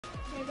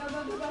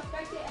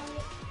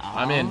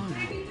I'm in.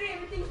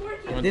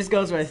 If this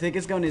goes where I think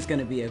it's going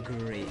to be a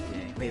great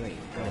game. Wait.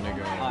 Go.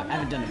 I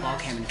haven't done the ball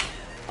cam.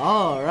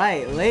 All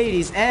right,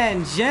 ladies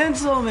and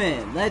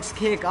gentlemen, let's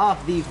kick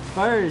off the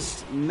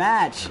first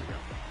match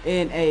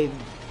in a...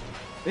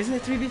 Isn't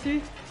it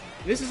 3v3?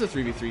 This is a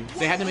 3v3.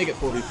 They had to make it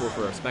 4v4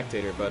 for a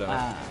spectator, but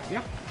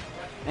yeah.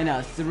 And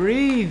a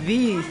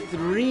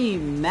 3v3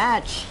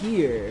 match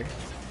here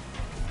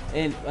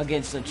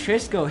against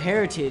Atrisco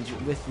Heritage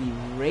with the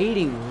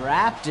Raiding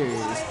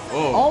Raptors.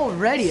 Oh,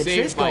 already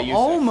Atrisco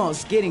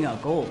almost getting a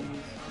goal.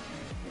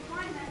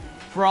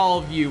 For all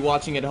of you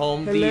watching at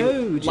home,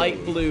 Hello, the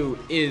light blue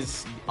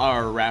is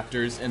our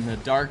Raptors, and the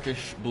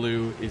darkish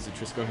blue is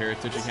Atrisco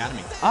Heritage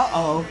Academy.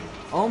 Uh-oh.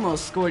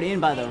 Almost scored in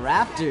by the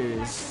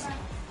Raptors.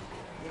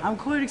 I'm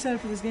quite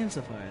excited for this game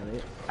so far,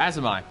 Elliot. As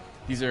am I.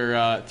 These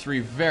are three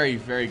very,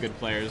 very good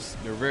players.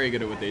 They're very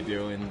good at what they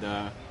do, and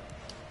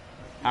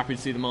happy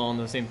to see them all on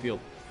the same field.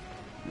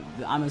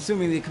 I'm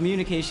assuming the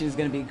communication is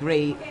going to be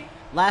great.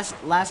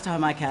 Last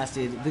time I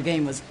casted, the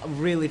game was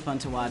really fun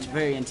to watch,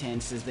 very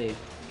intense.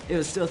 It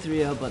was still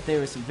 3-0, but there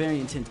were some very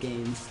intense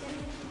games.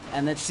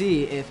 And let's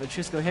see if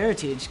Atrisco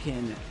Heritage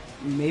can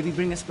maybe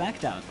bring us back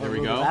down. There we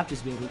go. Or will the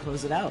Raptors be able to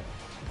close it out?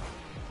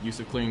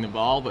 Yusuf clearing the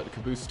ball, but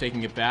Caboose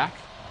taking it back.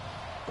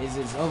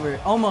 Is over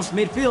almost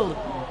midfield,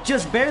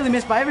 just barely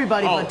missed by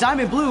everybody, but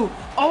Diamond Blue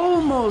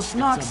almost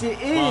knocks it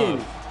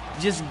in.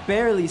 Just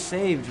barely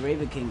saved.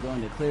 Raven King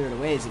going to clear it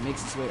away as it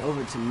makes its way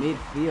over to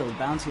midfield,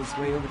 bouncing its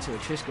way over to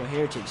Atrisco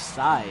Heritage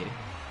side.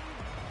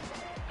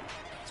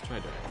 Let's try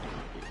to...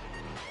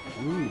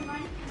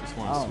 Just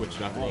want to switch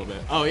it up a little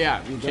bit. Oh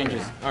yeah,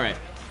 changes. All right.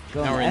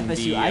 Now we're in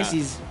FSU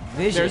Icy's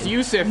vision. There's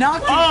Yusuf.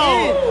 Knocked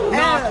it in.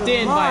 Knocked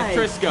in by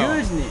Atrisco.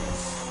 Goodness.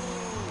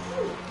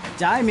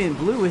 Diamond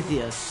Blue with the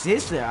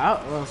assist there.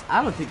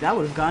 I don't think that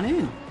would have gone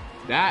in.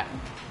 That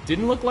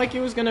didn't look like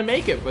it was going to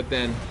make it, but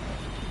then,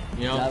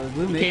 you know,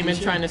 he came in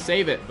trying to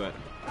save it, but...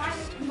 I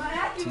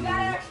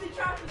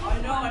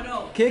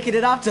know. Kicking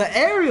it off to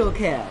Aerial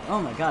Cam.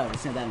 Oh my god, I haven't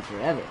seen that in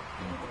forever.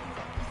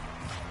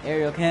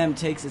 Aerial Cam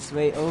takes its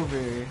way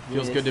over.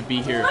 Feels good to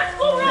be here.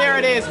 There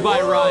it is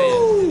by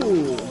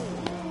Ryan.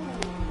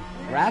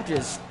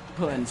 Raptors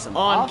putting some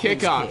on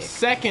kickoff.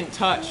 Second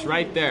touch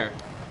right there.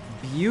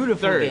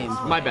 Beautiful game.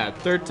 My bad.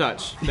 Third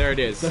touch. There it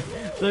is.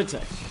 Third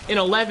touch. In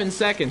 11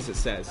 seconds, it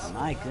says.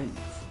 My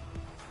goodness.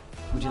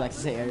 Would you like to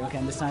say Aerial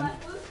Cam this time?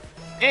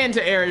 And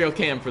to Aerial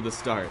Cam for the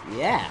start.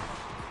 Yeah.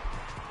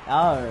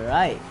 All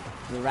right.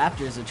 The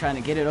Raptors are trying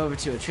to get it over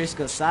to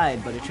Atrisco's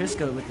side, but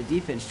Atrisco with the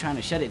defense trying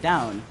to shut it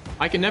down.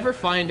 I can never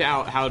find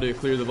out how to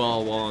clear the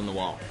ball while on the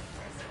wall.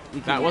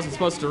 That wasn't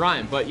supposed to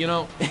rhyme, but you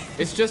know,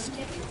 it's just,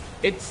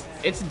 it's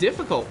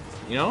difficult,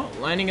 you know,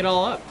 lining it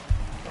all up.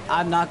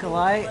 I'm not gonna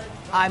lie,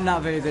 I'm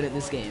not very good at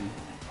this game,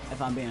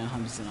 if I'm being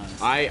 100%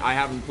 honest. I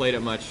haven't played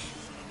it much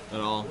at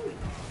all.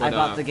 But, I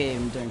bought the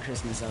game during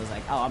Christmas. I was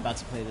like, oh, I'm about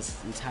to play this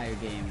entire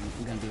game.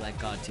 I'm gonna be like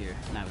God tier,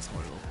 and I was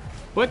horrible.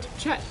 But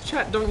chat,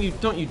 don't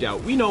you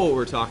doubt. We know what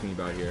we're talking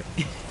about here.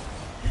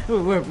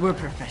 we're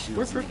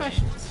professionals. We're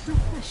professionals.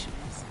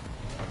 Professionals.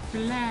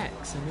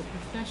 Relax, I'm a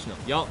professional.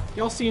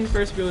 Y'all seen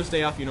Ferris Bueller's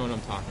Day Off? You know what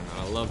I'm talking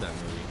about. I love that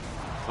movie.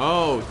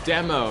 Oh,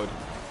 demoed.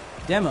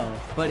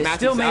 But it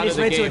still made its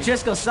way to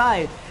Atrisco's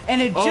side,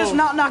 and it just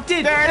not knocked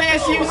in. There it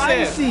is,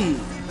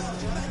 Yusuf.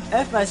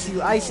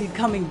 FSU Icy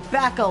coming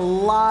back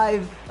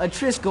alive.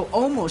 Atrisco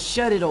almost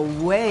shut it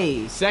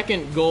away.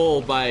 Second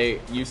goal by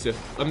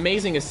Yusuf.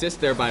 Amazing assist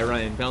there by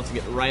Ryan, bouncing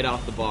it right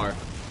off the bar.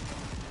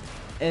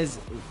 As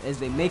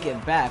they make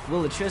it back,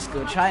 Will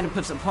Atrisco trying to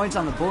put some points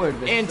on the board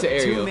with and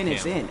to 2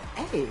 minutes in.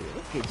 Hey,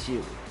 look at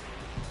you.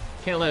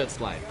 Can't let it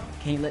slide.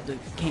 Can't let it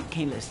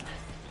slide.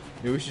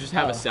 Maybe we should just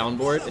have a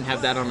soundboard and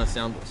have that on a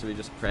soundboard so we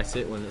just press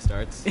it when it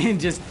starts.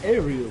 And just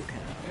Aerial Cam.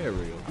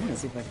 Aerial. I'm gonna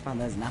see if I can find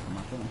that as an app on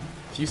my phone.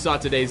 If you saw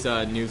today's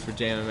news for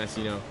JMMS,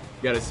 you know,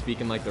 you gotta speak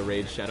in like the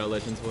Raid Shadow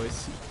Legends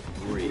voice.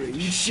 Raid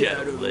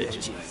Shadow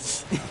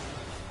Legends.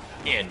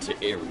 And to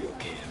Aerial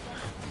Cam.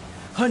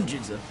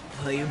 Hundreds of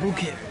playable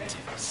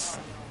characters.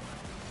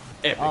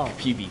 Epic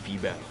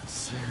PvP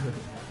battles.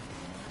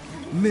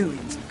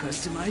 Millions of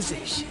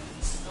customizations.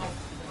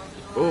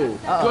 Oh,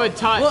 good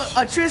touch. Well,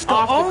 Atrisco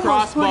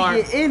almost put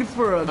it in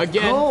for a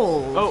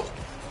goal.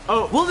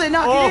 Oh. Will they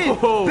knock it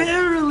in?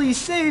 Barely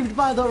saved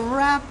by the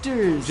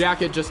Raptors.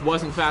 Jacket just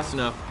wasn't fast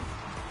enough.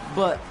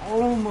 But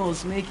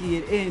almost making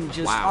it in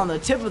just on the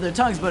tip of their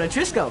tongues. But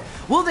Atrisco,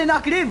 will they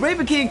knock it in?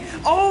 Raven King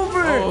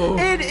over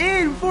and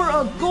in for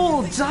a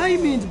goal.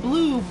 Diamond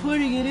Blue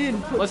putting it in.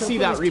 Let's see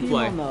that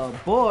replay. On the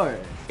board.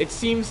 It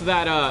seems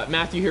that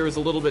Matthew here was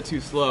a little bit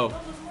too slow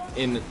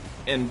and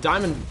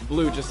Diamond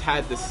Blue just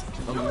had this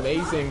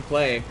amazing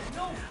play.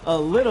 A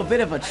little bit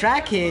of a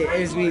track hit,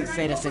 as we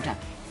say at the same time.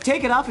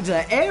 Take it off into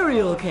the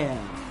Aerial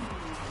Cam.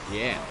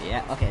 Yeah.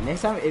 Okay.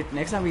 Next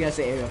time we gotta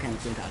say Aerial Cam at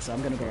the same time. So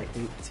I'm gonna go like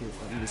 3, 2,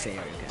 1. We say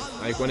Aerial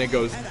Cam. Like when it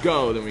goes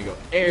go, then we go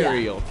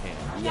Aerial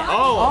Cam. Yeah.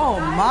 Oh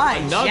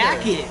my!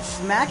 Jacket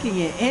smacking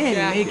it in,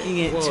 making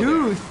it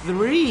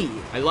 2-3.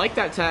 I like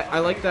that. I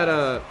like that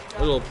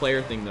little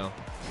player thing though.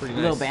 Pretty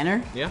nice. Little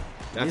banner. Yeah.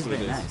 That's what it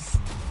very is. nice.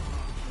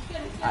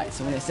 All right,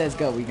 so when it says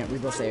go, we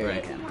will say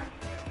aerial cam.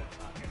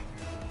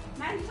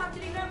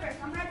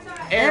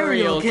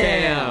 Aerial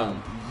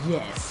cam.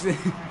 Yes.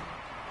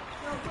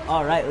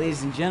 All right,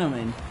 ladies and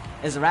gentlemen,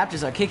 as the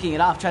Raptors are kicking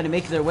it off, trying to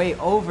make their way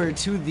over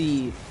to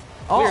the.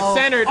 We're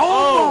centered.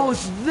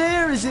 Almost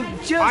there. Is it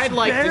just I'd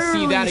like to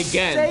see that barely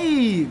again.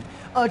 saved?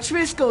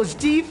 Atrisco's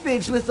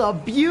defense with a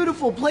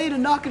beautiful play to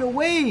knock it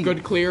away.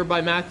 Good clear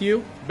by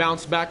Matthew.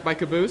 Bounce back by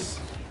Caboose.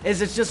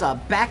 As it's just a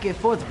back and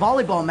forth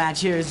volleyball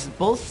match here, as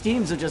both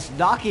teams are just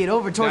knocking it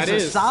over towards That their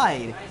is.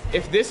 side.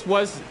 If this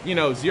was,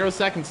 0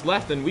 seconds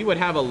left, then we would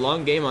have a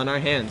long game on our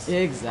hands.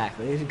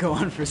 Exactly. It'd go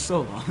on for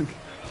so long.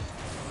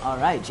 All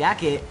right,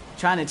 Jacket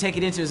trying to take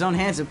it into his own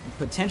hands and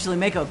potentially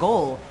make a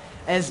goal.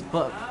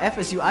 But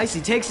FSU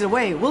Icy takes it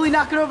away. Will he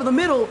knock it over the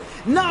middle?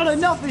 Not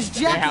enough as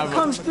Jacket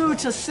comes through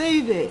to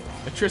save it.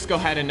 Atrisco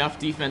had enough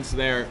defense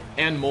there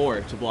and more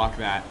to block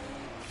that.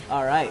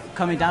 All right,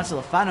 coming down to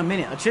the final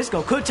minute.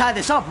 Atrisco could tie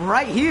this up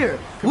right here.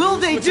 Will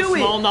they with do a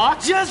small it?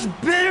 knock? Just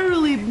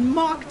barely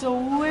mocked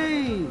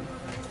away.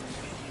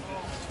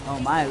 Oh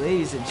my,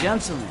 ladies and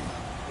gentlemen.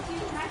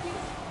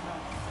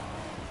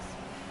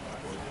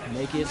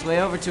 Making its way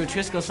over to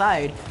Atrisco's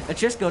side.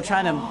 Atrisco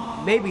trying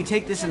to maybe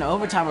take this into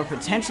overtime or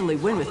potentially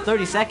win with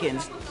 30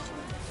 seconds.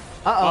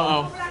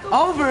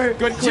 Over.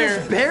 Good clear.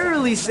 Just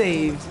barely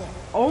saved.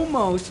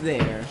 Almost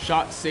there.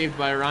 Shot saved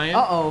by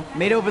Ryan.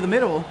 Made over the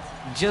middle.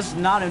 Just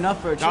not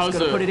enough for Atrisco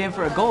to put it in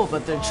for a goal,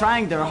 but they're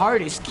trying their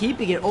hardest,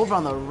 keeping it over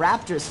on the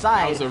Raptors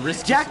side. That was a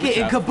risky Jacket switch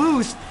and up.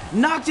 Caboose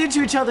knocked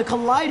into each other,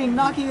 colliding,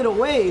 knocking it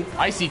away.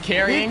 Icy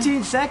carrying.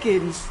 15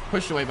 seconds.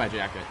 Pushed away by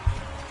Jacket.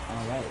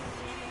 All right.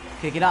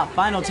 Kick it off.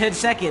 Final 10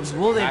 seconds.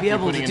 Will they be Matthew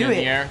able to putting do in it?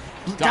 the air.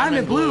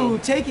 Diamond Blue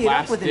taking it up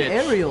Last with ditch. an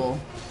aerial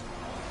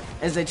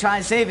as they try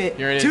and save it.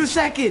 Here it is. 2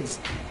 seconds.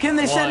 Can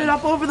they set One. it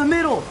up over the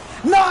middle?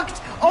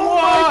 Knocked. Oh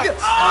my God.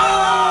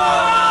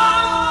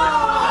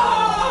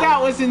 That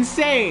was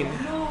insane.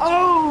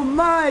 Oh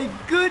my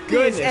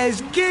goodness.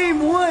 As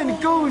game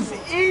 1 goes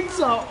into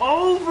The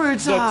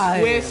overtime.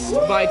 twist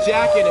by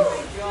Jacket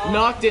and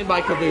knocked in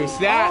by Caboose.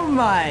 That, Oh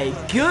my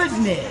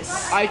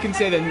goodness. I can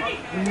say that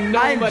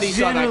nobody I'm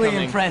saw that genuinely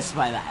coming. impressed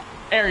by that.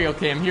 Aerial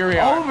cam, here we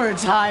are.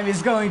 Overtime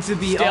is going to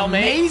be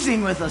Stalemate.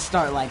 amazing with a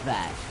start like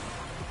that.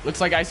 Looks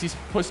like Icy's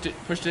pushed it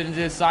into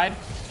his side,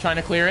 trying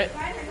to clear it.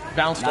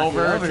 Bounced Knocked it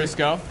over over.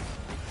 Atrisco.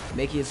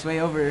 Making its way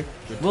over.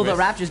 Good Will the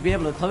twist. Raptors be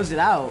able to close it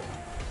out?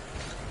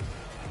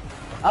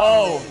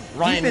 Oh,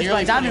 Ryan Defense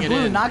nearly by Diamond putting it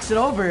Blue in. knocks it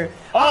over.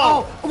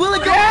 Oh. Will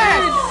it go in?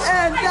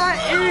 And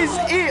that is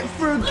it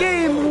for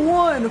game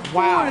 1.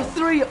 Wow.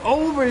 4-3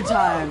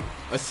 overtime.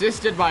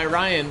 Assisted by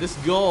Ryan, this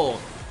goal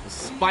was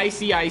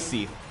spicy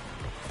Icy.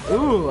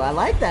 Ooh, I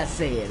like that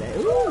saying.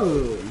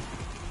 Ooh.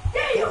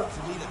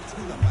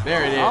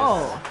 There it is.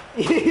 Oh,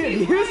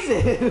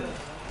 Yusuf.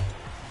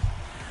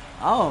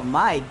 Oh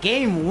my,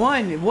 game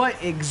 1. What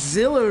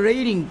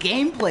exhilarating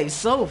gameplay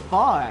so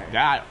far.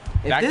 That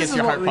gets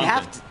your heart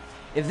pumping.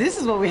 If this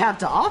is what we have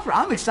to offer,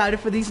 I'm excited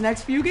for these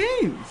next few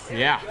games.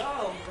 Yeah.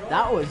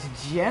 That was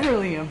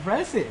generally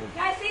impressive.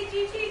 Guys, say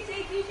GG,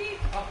 say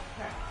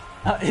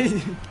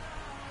GG.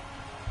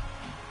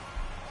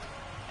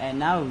 And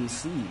now we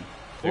see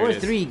There it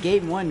is. 4-3.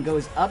 Game 1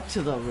 goes up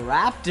to the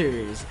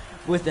Raptors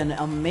with an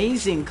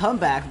amazing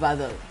comeback by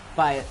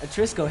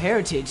Atrisco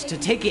Heritage to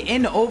take it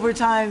into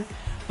overtime,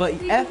 but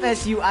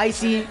FSU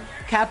Icy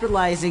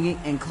capitalizing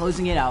and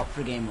closing it out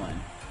for game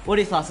 1. What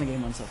are your thoughts on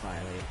game 1 so far,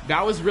 Elliot?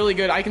 That was really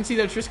good. I can see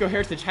that Atrisco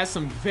Heritage has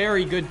some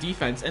very good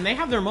defense, and they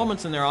have their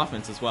moments in their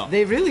offense as well.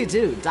 They really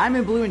do.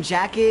 Diamond Blue and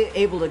Jacket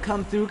able to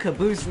come through,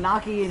 Caboose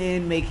knocking it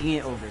in, making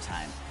it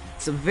overtime.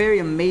 Some very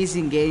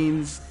amazing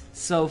games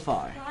so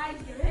far. Guys,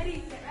 get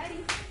ready, get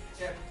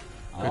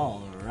ready.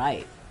 All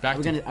right. Back Are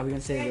we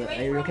gonna say the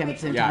aerial cam at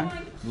the same Yeah.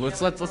 time?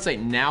 Let's say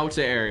now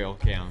to aerial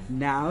cam.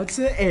 Now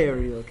to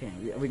aerial cam.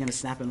 Are we gonna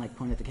snap and like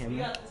point at the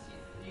camera?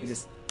 We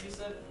just.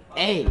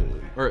 Hey.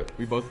 Or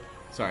we both.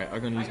 Sorry,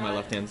 I'm gonna use my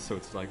left hand so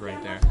it's like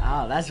right there.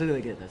 Oh, that's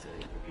really good. That's really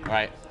good. All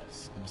right,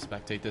 I'm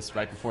gonna spectate this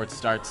right before it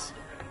starts.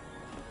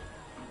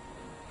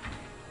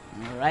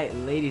 All right,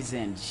 ladies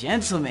and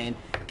gentlemen,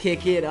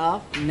 kick it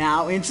off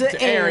now into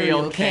To aerial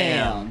aerial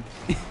cam.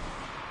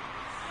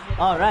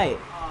 All right,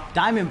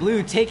 Diamond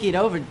Blue taking it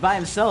over by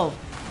himself,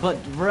 but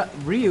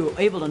Ryu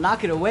able to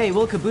knock it away.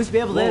 Will Caboose be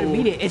able to let it Whoa.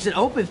 meet it? It's an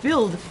open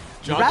field. The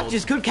Juggled.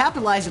 Raptors could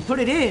capitalize and put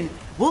it in.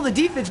 Will the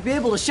defense be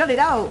able to shut it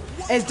out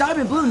as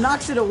Diamond Blue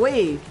knocks it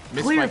away?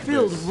 Missed Clear by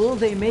field. Caboose. Will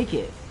they make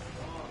it?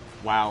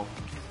 Wow,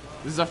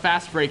 this is a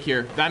fast break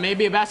here. That may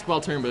be a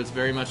basketball term, but it's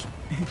very much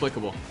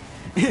applicable.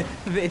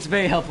 It's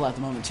very helpful at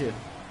the moment too.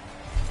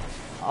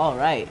 All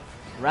right,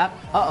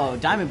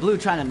 Diamond Blue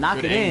trying to knock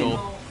Good it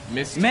angle. in.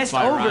 Missed Over.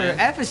 by Ryan.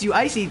 FSU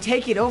Icy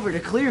take it over to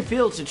clear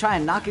field to try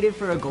and knock it in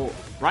for a goal.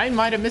 Ryan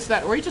might have missed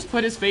that, or he just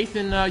put his faith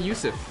in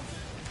Yusuf.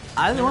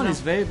 Either one is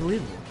very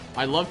believable.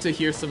 I'd love to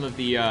hear some of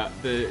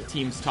the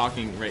teams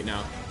talking right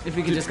now. If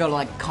we could just go to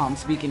like comm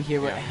speak and hear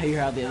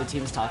hear how the other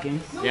team is talking.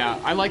 Yeah,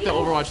 I like the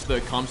Overwatch, the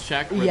comms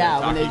check. where Yeah,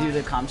 they're when they talking. do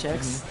the comm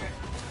checks.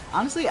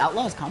 Honestly,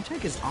 Outlaws comm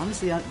check is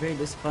honestly very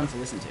fun to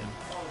listen to.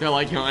 They're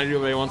like,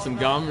 anybody want some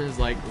gum? There's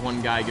like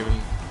one guy giving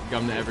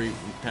gum to every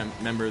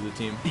member of the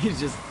team. He's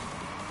just...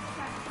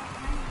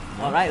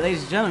 All right,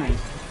 ladies and gentlemen.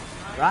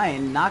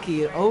 Ryan knocking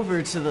it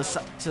over to the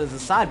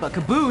side, but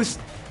Caboose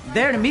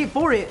there to meet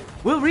for it.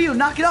 Will Ryu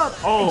knock it up?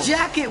 Oh.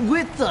 Jacket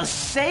with the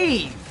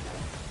save.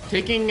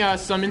 Taking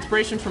some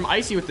inspiration from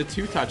Icy with the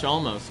 2-touch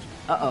almost.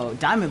 Uh-oh,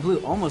 Diamond Blue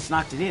almost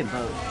knocked it in,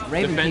 but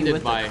Raven King Defended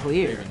with by the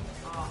clear. Raven.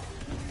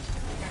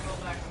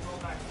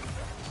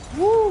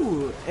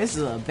 Woo! This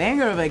is a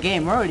banger of a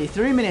game. We're already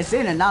 3 minutes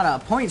in and not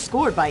a point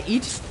scored by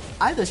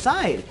either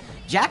side.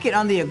 Jacket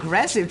on the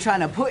aggressive, trying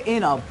to put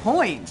in a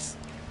point.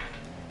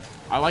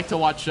 I like to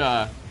watch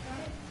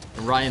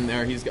Ryan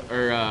there.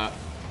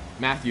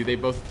 Matthew. They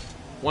both.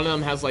 One of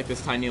them has like this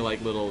tiny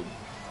like little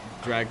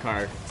drag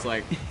car. It's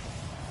like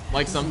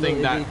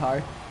something that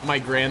car. my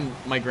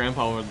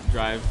grandpa would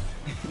drive.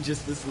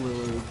 Just this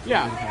little.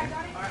 Yeah. car.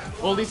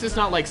 Well, at least it's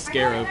not like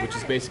Scarab, which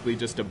is basically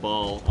just a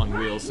ball on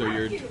wheels. So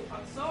you're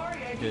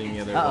getting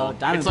the other ball.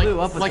 Diamond it's like, Blue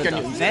up with like the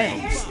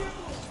defense.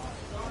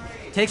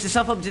 Takes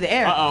himself up to the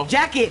air.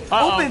 Jacket,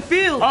 open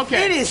field.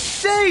 Okay. It is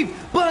safe,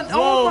 but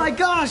oh my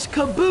gosh,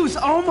 Caboose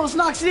almost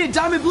knocks it in.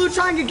 Diamond Blue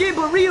trying again,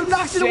 but Ryu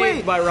knocks it away.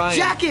 Saved by Ryan.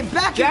 Jacket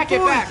back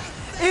and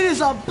forth. It is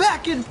a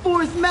back and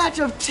forth match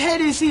of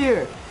tennis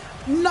here.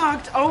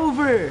 Knocked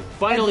over.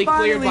 Finally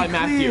cleared by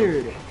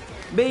Matthew.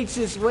 Makes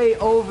his way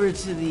over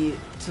to the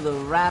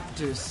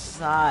Raptors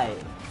side.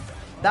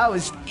 That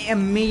was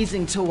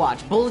amazing to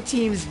watch. Both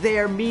teams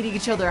there meeting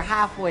each other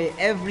halfway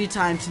every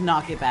time to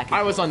knock it back.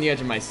 I was on the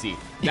edge of my seat.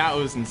 That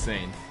was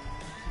insane.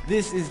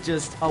 This is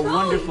just a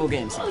wonderful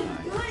game so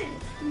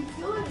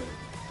far.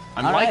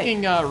 I'm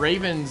liking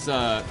Raven's,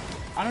 I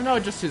don't know,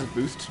 just his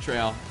boost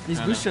trail. His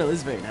boost trail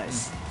is very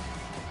nice.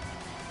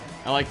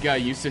 I like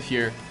Yusuf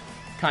here,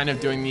 kind of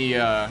doing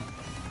the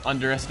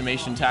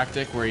underestimation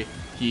tactic where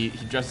he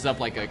dresses up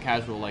like a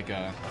casual, like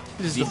a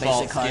just the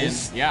default basic cars.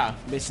 skin. Yeah.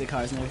 Basic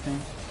cars and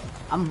everything.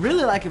 I'm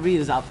really liking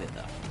Ryu's outfit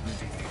though.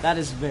 That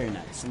is very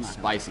nice. I'm not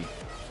Spicy.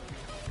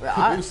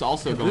 Caboose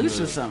also going Caboose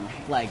to with some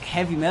like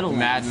heavy metal.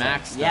 Mad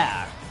Max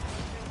stuff.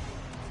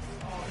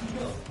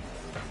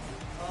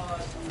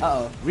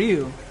 Yeah.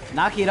 Ryu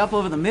knocking it up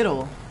over the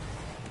middle.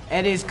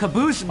 And is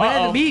Caboose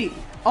ready to beat?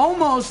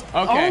 Almost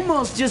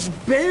just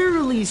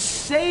barely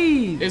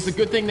saved. It's a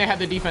good thing they had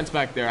the defense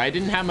back there. I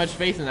didn't have much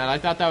faith in that. I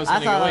thought that was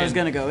going to go in. I thought it was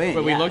going to go in,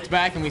 But we looked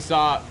back and we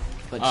saw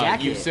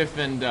Jacket. Yusuf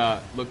and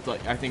looked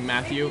like, I think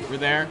Matthew were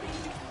there.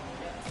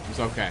 It's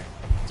okay.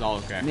 It's all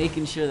okay.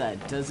 Making sure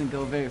that doesn't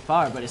go very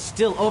far, but it's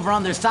still over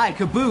on their side.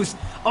 Caboose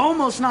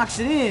almost knocks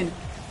it in,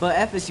 but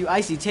FSU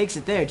Icy takes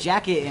it there.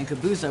 Jacket and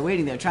Caboose are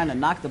waiting there, trying to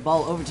knock the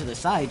ball over to the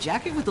side.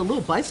 Jacket with a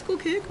little bicycle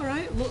kick, all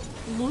right?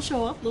 Little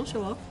show up,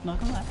 not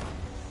gonna lie.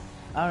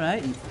 All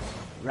right,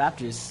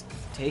 Raptors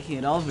taking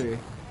it over,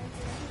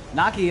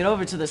 knocking it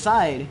over to the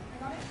side.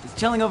 It's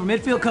chilling over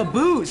midfield.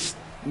 Caboose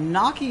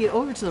knocking it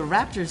over to the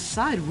Raptors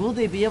side. Will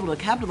they be able to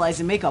capitalize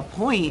and make a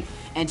point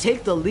and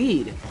take the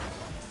lead?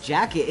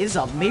 Jacket is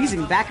an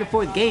amazing back and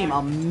forth game.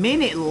 A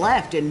minute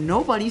left and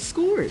nobody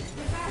scored.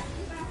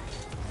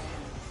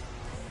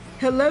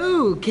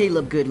 Hello,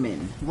 Caleb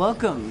Goodman.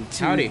 Welcome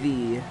to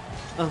the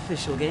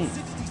official game.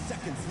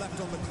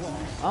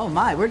 Oh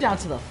my, we're down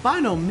to the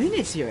final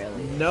minutes here,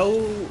 Elliot.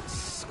 No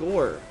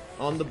score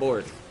on the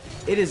board.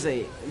 It is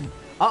a...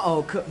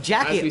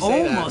 Jacket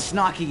almost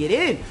knocking it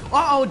in.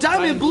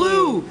 Diamond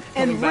Blue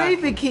and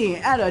Raven King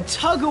at a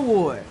tug of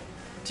war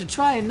to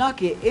try and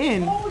knock it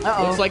in.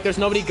 Looks like there's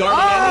nobody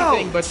guarding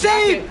anything but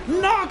save!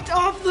 Jacket. Knocked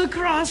off the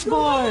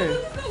crossbar. Is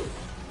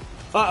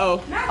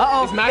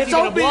Matthew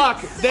gonna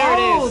block? There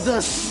it is.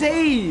 The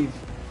save.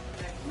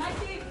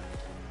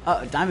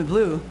 Diamond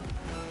Blue.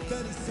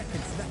 30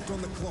 seconds left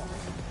on the clock.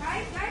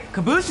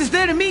 Caboose is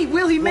there to meet.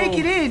 Will he make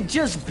it in?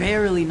 Just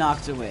barely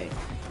knocked away.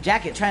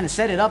 Jacket trying to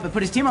set it up and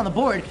put his team on the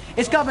board.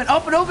 It's coming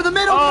up and over the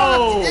middle.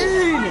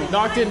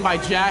 Knocked in by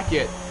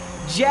Jacket.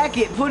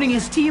 Jacket putting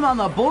his team on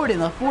the board in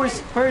the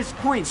first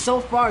point so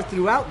far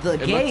throughout the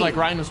game. It looked like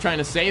Ryan was trying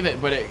to save it,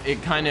 but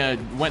it kind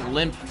of went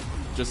limp.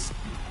 Just,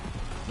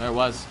 there it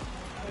was.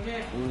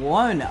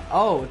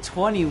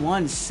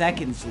 21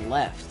 seconds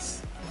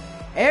left.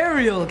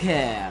 Aerial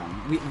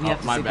cam. We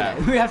have to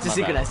synchronize. We have to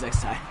synchronize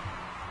next time.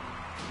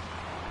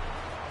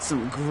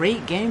 Some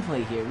great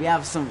gameplay here. We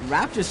have some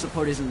Raptors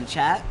supporters in the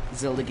chat.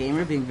 Zelda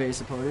Gamer being very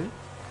supportive.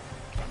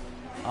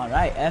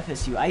 Alright,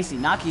 FSU Icy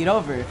knocking it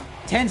over.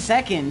 10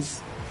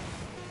 seconds.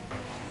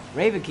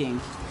 Raven King.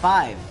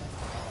 5,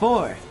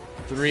 4,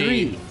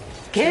 3.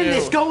 Can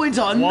this go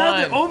into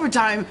another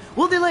overtime?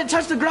 Will they let it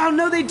touch the ground?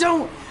 No, they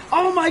don't.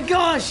 Oh my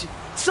gosh.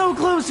 So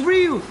close.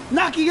 Ryu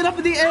knocking it up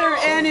in the air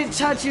and it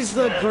touches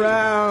the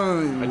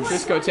ground.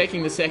 Atrisco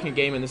taking the second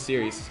game in the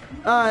series.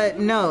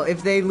 No.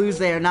 If they lose,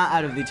 they are not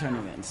out of the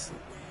tournament.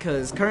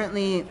 Because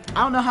currently,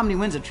 I don't know how many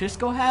wins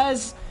Atrisco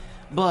has,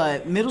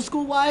 but middle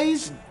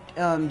school-wise,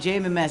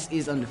 JMMS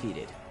is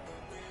undefeated.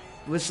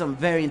 With some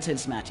very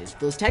intense matches.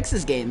 Those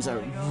Texas games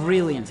are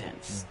really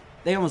intense.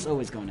 They almost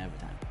always go in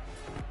overtime.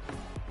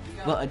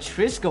 But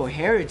Atrisco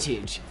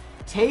Heritage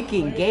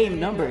taking game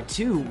number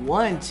 2,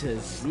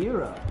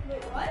 1-0.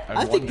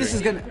 I think this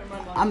is gonna.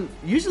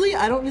 Usually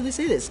I don't really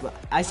say this, but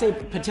I say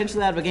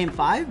potentially out of a game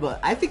 5. But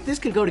I think this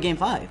could go to game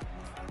 5.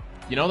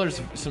 You know,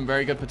 there's some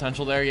very good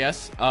potential there.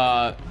 Yes.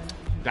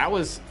 That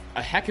was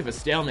a heck of a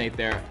stalemate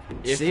there.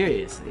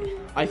 Seriously.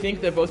 I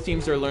think that both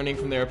teams are learning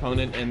from their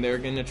opponent, and they're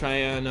going to try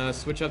and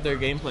switch up their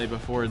gameplay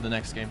before the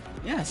next game.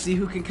 Yeah. See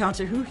who can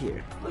counter who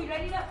here. Oh, you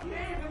ready up? You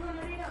ready up? Everyone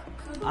ready up?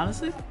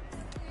 Honestly.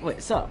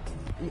 Wait. So,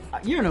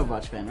 you're an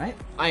Overwatch fan, right?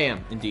 I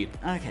am, indeed.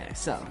 Okay.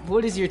 So,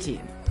 what is your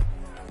team?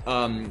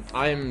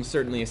 I'm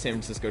certainly a San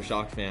Francisco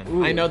Shock fan.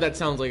 Ooh. I know that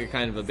sounds like a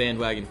kind of a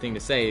bandwagon thing to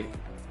say,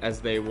 as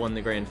they won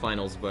the grand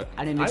finals, but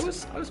I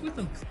was with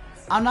them.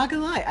 I'm not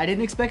gonna lie, I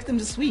didn't expect them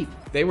to sweep.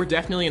 They were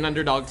definitely an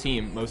underdog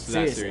team most of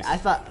Seriously, that series. I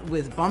thought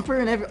with Bumper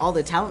and all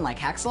the talent like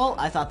Hacksaw,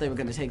 I thought they were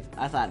gonna take.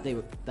 I thought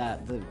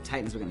that the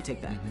Titans were gonna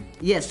take that.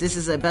 Yes, this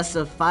is a best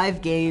of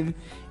 5 game.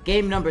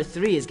 Game number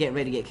 3 is getting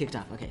ready to get kicked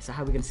off. Okay, so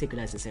how are we gonna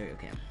synchronize this area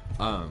cam?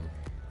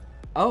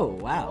 Oh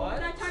wow.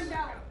 What? I timed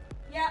out.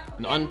 Yeah.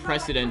 An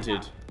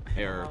unprecedented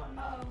error.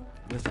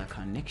 With a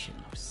connection.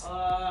 Call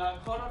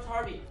out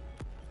Harvey.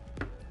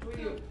 Who are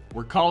you?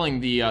 We're calling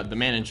the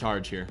man in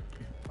charge here.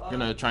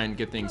 Gonna try and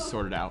get things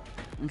sorted out.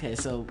 Okay,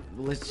 so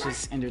let's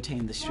just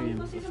entertain the stream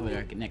before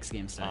our next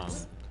game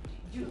starts.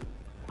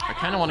 I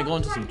kind of want to go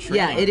into some training.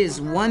 Yeah, it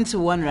is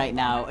 1-1 right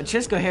now.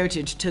 Atrisco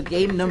Heritage took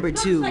game number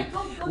 2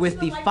 with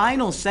the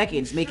final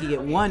seconds making it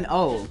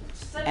 1-0.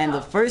 And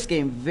the first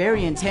game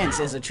very intense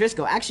as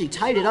Atrisco actually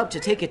tied it up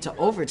to take it to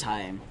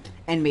overtime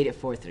and made it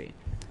 4-3.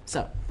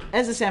 So,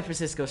 as a San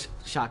Francisco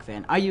Shock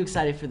fan, are you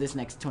excited for this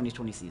next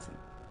 2020 season?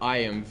 I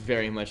am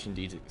very much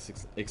indeed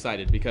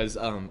excited because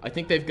I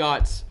think they've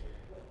got.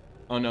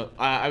 Oh no,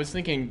 I was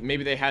thinking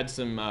maybe they had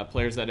some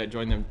players that had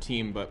joined their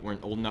team but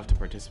weren't old enough to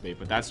participate.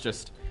 But that's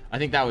just. I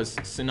think that was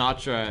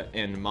Sinatra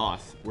and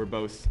Moth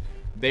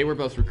They were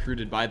both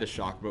recruited by the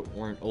Shock but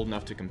weren't old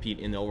enough to compete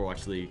in the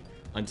Overwatch League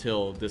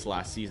until this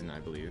last season, I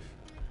believe.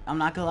 I'm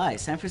not gonna lie,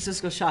 San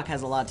Francisco Shock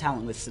has a lot of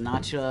talent with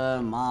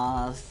Sinatra,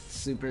 Moth,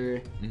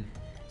 Super, and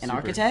Super.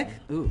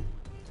 Architect. Ooh.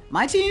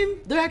 My team,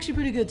 they're actually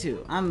pretty good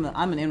too. I'm an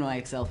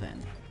NYXL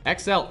fan.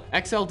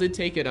 XL did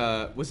take it.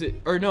 Was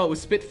it or no? It was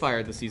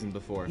Spitfire the season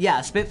before.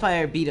 Yeah,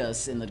 Spitfire beat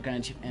us in the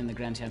Grand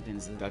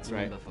Champions. That's the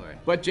right. Before.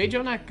 But Jay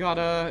Jonak got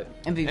a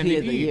MVP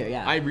of the year.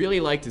 Yeah. I really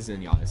liked his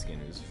Zenyatta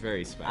skin. It was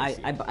very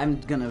spicy.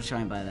 I'm gonna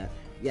try and buy that.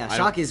 Yeah, I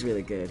Shock don't- is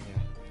really good.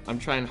 I'm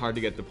trying hard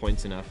to get the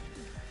points enough.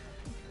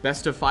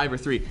 Best of 5 or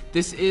 3.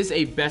 This is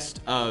a best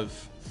of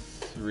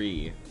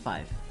 3.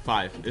 5.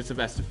 5. It's a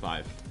best of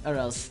 5. Or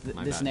else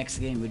My this bad. next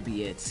game would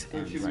be it. So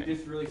And should Right. we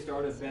just really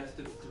start a best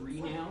of 3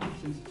 now,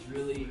 since it's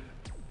really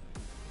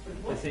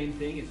the same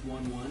thing? It's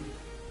 1-1.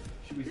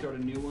 Should we start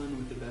a new one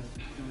with the best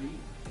of 3,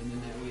 and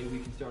then that way we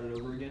can start it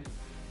over again?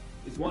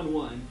 It's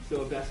 1-1,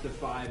 so a best of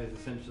 5 is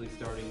essentially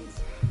starting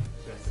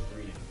best of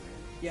 3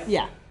 now. Right?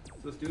 yeah. So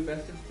let's do a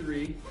best of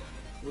 3.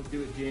 Let's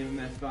do it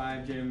JMMS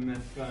 5, JMMS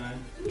 5.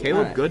 Caleb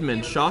Alright.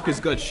 Goodman. Shock is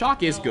good.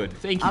 Shock is good.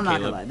 Thank you, I'm not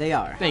Caleb. gonna lie, they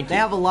are. Thank They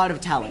you. have a lot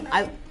of talent.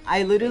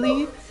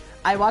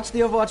 I watched the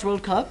Overwatch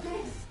World Cup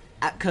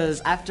because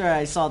after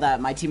I saw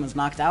that my team was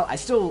knocked out, I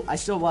still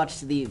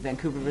watched the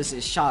Vancouver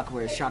versus Shock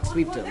where Shock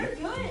sweeped them.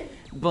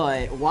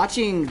 But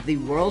watching the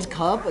World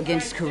Cup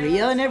against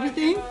Korea and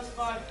everything,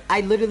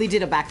 I literally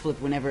did a backflip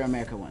whenever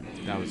America won.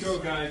 That was.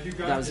 Guys, you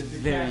got That was this. You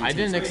very can. I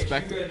didn't Great,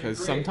 expect you're it good, because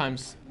great.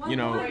 sometimes, you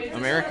know,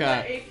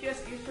 America. APS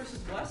East versus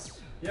West?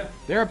 Yeah.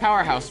 They're a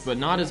powerhouse, but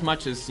not as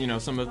much as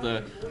some of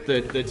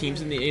the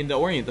teams in the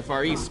Orient, the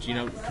Far East.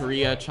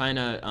 Korea,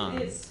 China,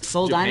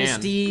 Seoul Japan.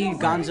 Dynasty,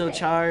 Gonzo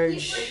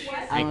Charge.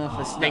 I don't know if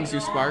it's Thanks,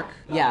 Spark.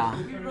 Yeah,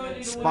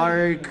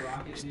 Spark,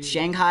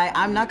 Shanghai.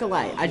 I'm not gonna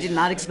lie, I did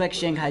not expect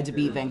Shanghai to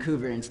beat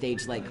Vancouver in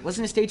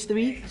wasn't it stage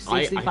 3?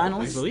 Stage 3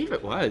 finals? I believe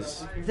it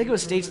was. I think it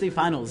was stage 3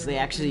 finals. They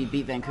actually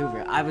beat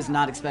Vancouver. I was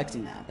not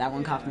expecting that. That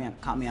one caught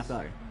me off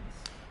guard.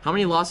 How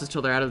many losses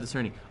till they're out of the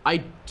tourney?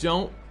 I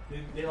don't.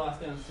 They lost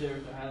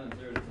downstairs to Highland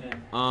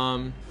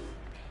 0-10.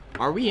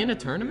 Are we in a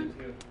tournament?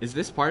 Is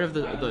this part of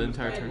the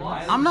entire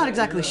tournament? I'm not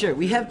exactly sure.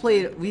 We have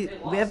played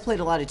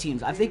a lot of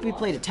teams. I think we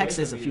played at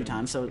Texas a few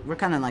times, so we're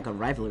kind of like a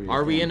rivalry.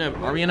 Are we thing.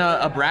 in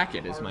a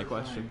bracket? Is my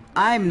question.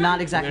 I'm not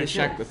I'm exactly gonna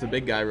sure. check with the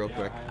big guy real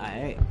quick.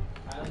 Alright.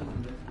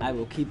 I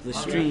will keep the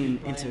stream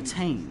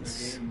entertained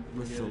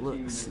with the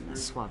looks and the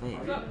suave.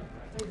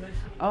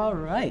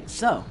 Alright,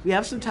 so we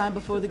have some time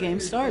before the game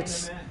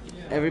starts.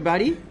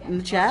 Everybody in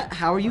the chat,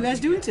 how are you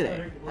guys doing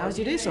today? How's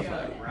your day so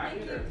far?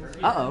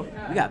 Uh-oh,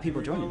 we got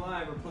people joining.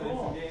 Live, we're playing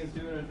some games,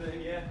 doing our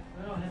thing, yeah.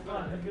 Have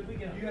fun. Have a good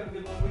weekend. You have a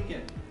good long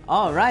weekend.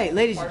 Alright,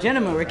 ladies and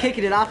gentlemen, we're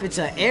kicking it off. It's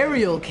an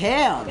aerial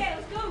cam. Okay,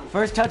 let's go.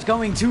 First touch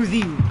going to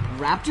the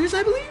Raptors,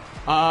 I believe?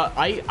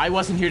 I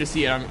wasn't here to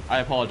see it. I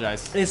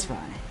apologize. It's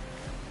fine.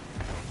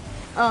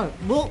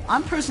 Well,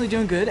 I'm personally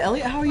doing good.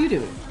 Elliot, how are you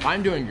doing?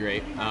 I'm doing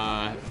great.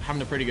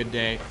 Having a pretty good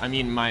day. I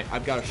mean,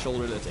 I've got a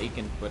shoulder that's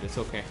aching, but it's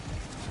okay.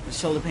 The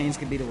shoulder pains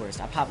can be the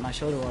worst. I popped my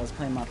shoulder while I was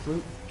playing my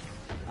flute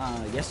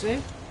yesterday.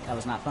 That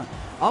was not fun.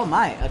 Oh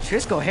my,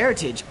 Atrisco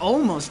Heritage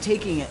almost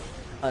taking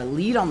a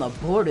lead on the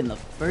board in the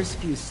first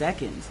few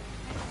seconds.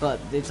 But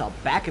it's a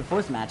back and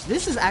forth match.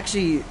 This is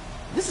actually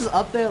this is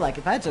up there. Like,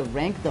 if I had to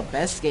rank the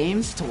best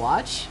games to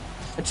watch,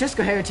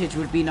 Atrisco Heritage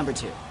would be number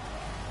 2.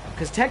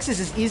 Because Texas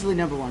is easily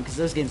number 1, because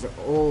those games are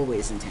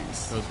always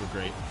intense. Those were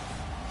great.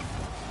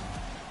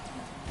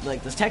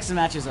 Like, those Texas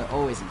matches are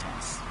always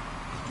intense.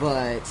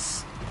 But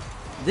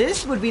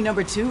this would be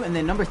number 2, and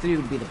then number 3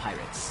 would be the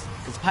Pirates.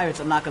 Because Pirates,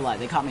 I'm not gonna lie,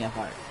 they caught me off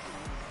guard.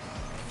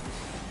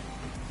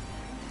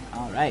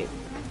 Alright.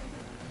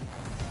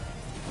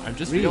 I've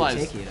just Really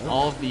realized take it,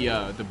 all of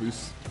the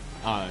boost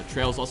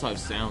trails also have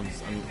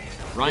sounds.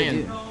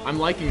 I'm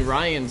liking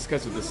Ryan's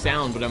because of the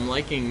sound, but I'm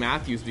liking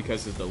Matthew's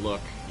because of the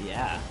look.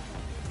 Yeah.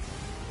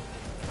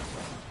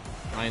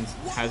 Ryan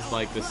has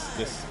like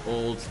this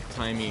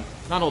old-timey,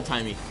 not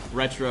old-timey,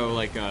 retro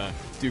like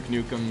Duke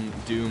Nukem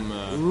Doom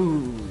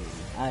Ooh.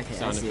 Okay,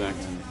 sound I see effect.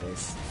 it in the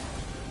face.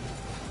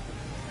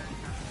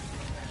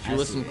 If you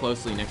listen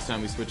closely next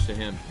time we switch to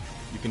him,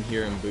 you can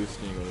hear him boost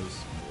and he goes,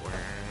 "Wah."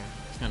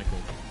 It's kind of cool.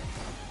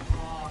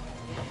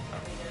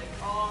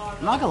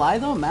 I'm not gonna lie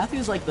though,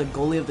 Matthew's like the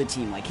goalie of the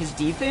team. Like, his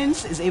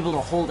defense is able to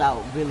hold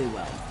out really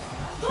well.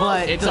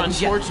 But It's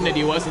unfortunate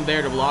he wasn't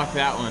there to block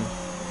that one.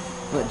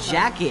 But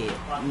Jacket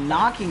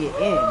knocking it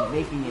in,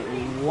 making it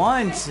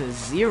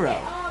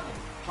 1-0.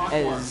 More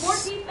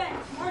As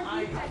defense. More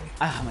defense.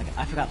 oh my god,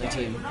 I forgot the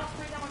team. Not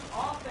play that much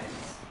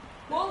offense.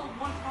 Well,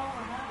 one call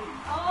or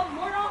having.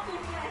 More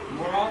offense. Guys.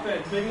 More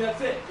offense. Maybe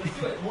that's it. Let's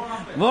do it. More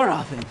offense. More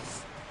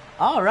offense.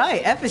 All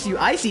right, FSU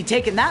Icy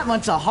taking that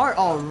one to heart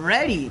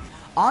already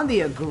on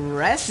the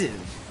aggressive.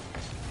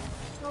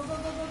 Go, go, go,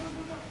 go, go, go,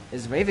 go.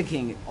 Is Raven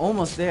King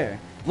almost there?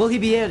 Will he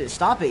be able to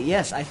stop it?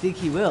 Yes, I think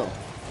he will.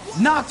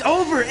 Knocked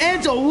over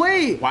and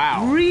away.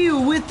 Wow. Ryu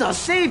with the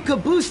save.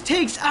 Caboose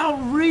takes out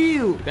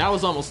Ryu. That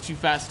was almost too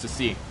fast to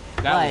see.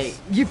 That Like,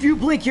 was, if you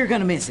blink, you're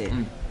gonna miss it.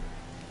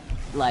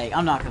 Like,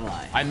 I'm not gonna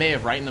lie. I may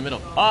have right in the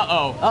middle.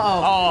 Uh-oh.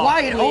 Uh-oh.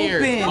 Wide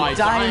cleared open. by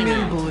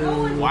Diamond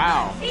blue.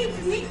 Wow. Hey,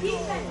 sneak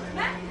defense.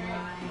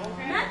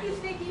 Matthew,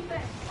 sneak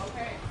defense.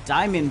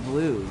 Diamond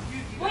blue.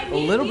 Wait, A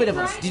little bit of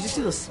a... Did you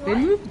see the spin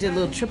move? Did a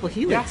little triple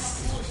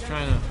helix. Just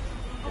trying to,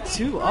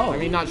 2-0. I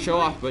mean, not show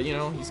off, but you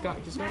know, he's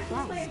got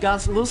flowers. He's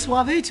got a little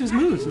suave to his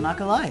moves, I'm not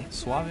gonna lie.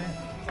 Suave.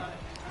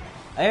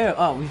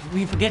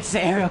 We forget to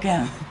say aerial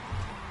cam.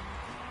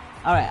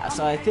 Alright,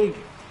 so I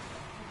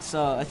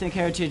think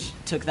Heritage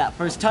took that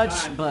first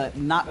touch, but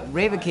not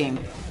Raven King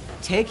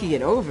taking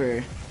it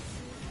over.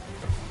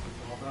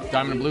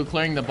 Diamond Blue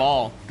clearing the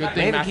ball. Good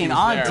thing Raven Matthew King was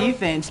on there.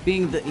 defense,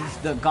 being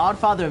the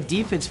godfather of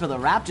defense for the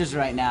Raptors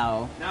right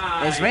now.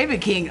 Nice. As Raven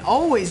King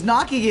always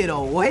knocking it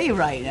away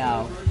right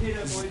now.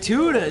 It's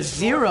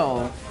 2-0.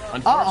 Uh-oh,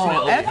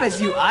 Unfortunately.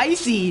 FSU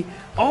Icy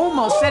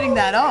almost setting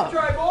that up.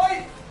 Try,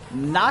 boys.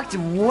 Knocked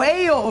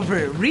way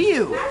over.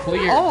 Ryu.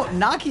 Clear. Oh,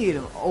 knocking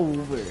it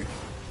over.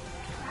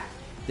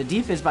 The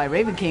defense by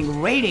Raven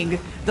King rating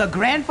the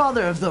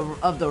grandfather of the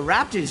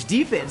Raptors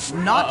defense,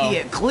 knocking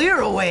it clear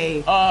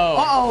away.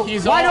 Uh-oh.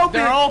 He's wide all, open.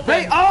 They're open.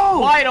 Wait, oh.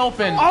 Wide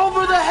open.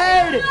 Over the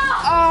head.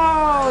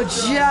 Oh,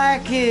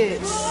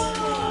 Jackets.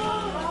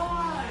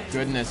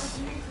 Goodness.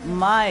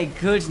 My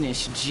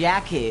goodness,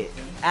 Jacket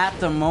at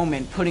the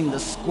moment putting the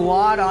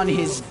squad on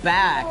his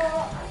back.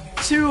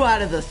 2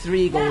 out of the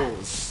 3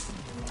 goals.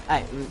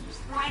 Alright,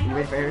 you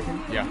ready for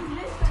everything? Yeah.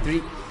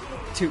 3,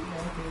 2,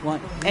 1.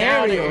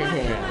 Aerial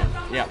hit.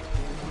 Yeah.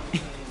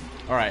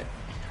 All right.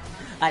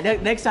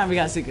 Alright, next time we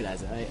gotta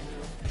synchronize it, alright?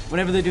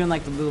 Whenever they're doing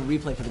like the little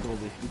replay for the goal,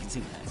 we can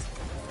synchronize.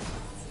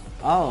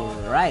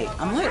 Alright,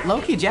 I'm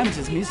low-key jamming to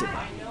this music.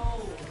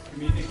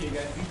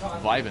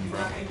 Vibing, bro.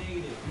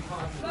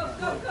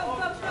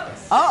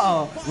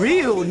 Uh-oh,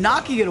 Ryu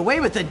knocking it away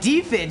with the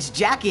defense.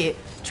 Jacket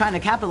trying to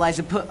capitalize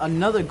and put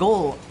another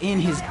goal in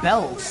his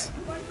belt.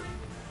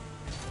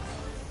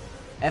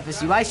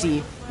 FSU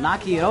Icy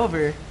knocking it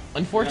over.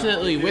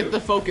 Unfortunately, with the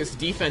focused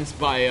defense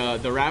by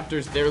the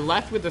Raptors, they're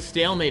left with a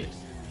stalemate,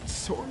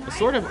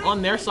 sort of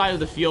on their side of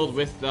the field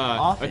with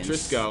Offense.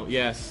 Atrisco.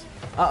 Yes.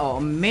 Uh-oh,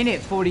 a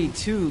minute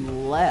 42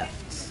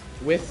 left.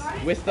 With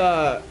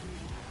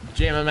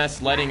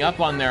JMMS letting up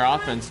on their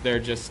offense, they're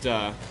just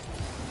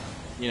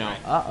you know,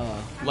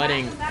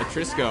 letting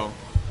Atrisco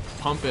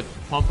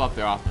pump up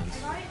their offense.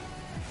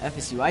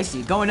 FSU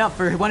Icy going up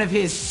for one of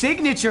his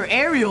signature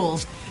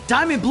aerials.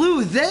 Diamond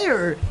Blue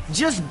there,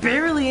 just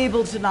barely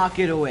able to knock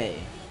it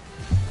away.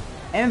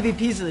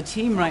 MVPs of the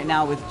team right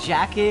now with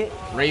Jacket.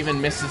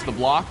 Raven misses the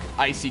block.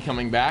 Icy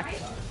coming back.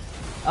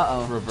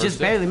 Reverse Just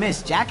it. barely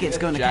missed. Jacket's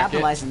going to Jacket.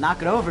 capitalize and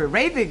knock it over.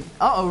 Raven,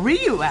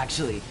 Ryu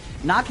actually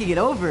knocking it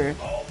over.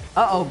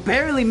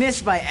 Barely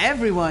missed by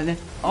everyone.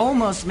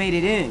 Almost made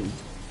it in.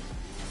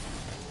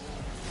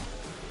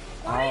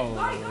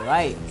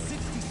 Alright.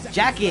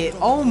 Jacket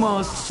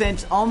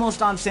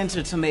almost on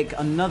center to make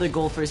another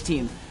goal for his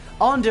team.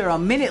 Under a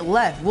minute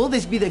left. Will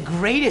this be the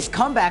greatest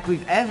comeback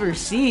we've ever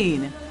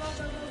seen?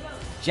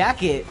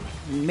 Jacket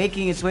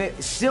making its way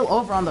still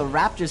over on the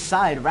Raptors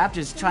side.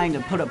 Raptors trying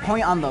to put a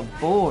point on the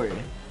board.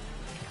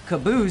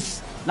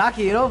 Caboose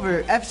knocking it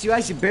over. FSU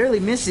Icy barely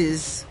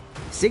misses.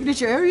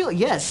 Signature aerial?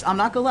 Yes, I'm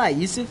not gonna lie.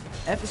 Yusuf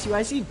FSU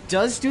Icy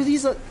does do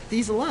these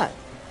a lot.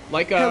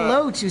 like a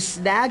Hello to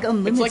Snag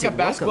Unlimited. it's like a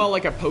basketball,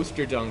 Welcome. like a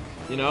poster dunk.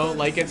 You know,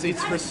 like it's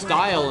for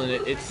style and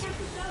it's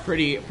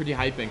pretty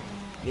hyping.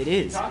 It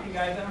is. Talking,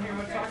 guys. I don't hear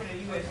much talking to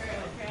you guys.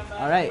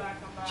 All right,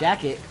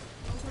 Jacket,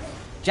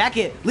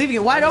 leaving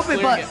it wide open,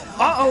 clearing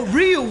but it.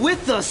 Ryu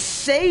with the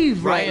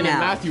save right Ryan now. and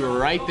Matthew were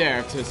right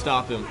there to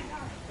stop him.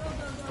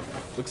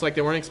 Looks like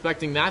they weren't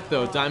expecting that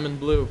though. Diamond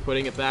Blue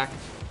putting it back.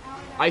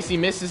 Icy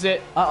misses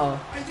it. 10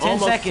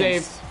 Almost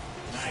seconds.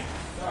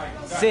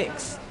 saved.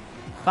 6,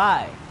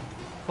 5,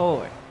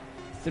 4,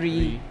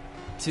 3,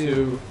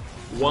 2.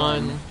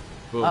 1.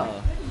 Boom.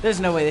 There's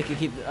no way they could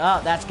keep.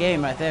 Oh, that's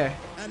game right there.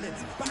 And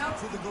it's back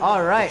to the goal.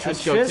 All right,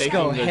 Atrisco Atrisco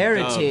taking the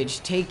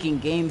Heritage taking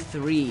game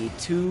 3,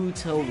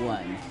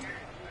 2-1.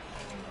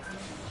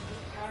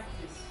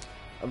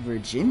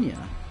 Virginia.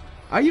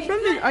 Are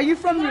you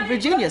from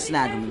Virginia,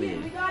 Snag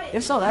Unlimited?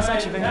 If so, that's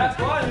actually very nice.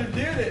 That's why to do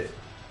this.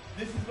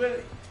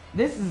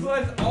 This is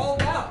what it's all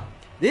about.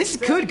 This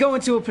could go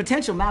into a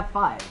potential map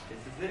 5. This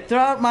is it.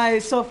 Throughout my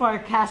so far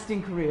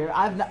casting career,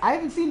 I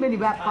haven't seen many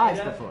map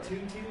 5s before. 2-2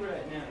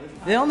 right now.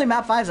 The only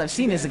map 5s I've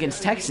seen is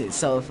against Texas.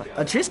 So if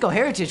Atrisco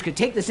Heritage could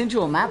take this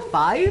into a map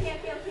 5,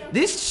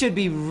 this should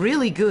be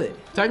really good.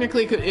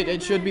 Technically,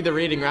 it should be the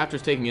Raiding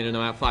Raptors taking it in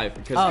map 5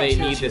 because they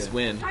true, need true. this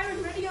win.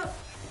 Tyron, ready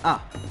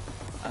up.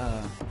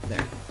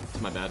 There.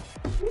 It's my bad.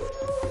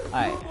 All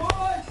right.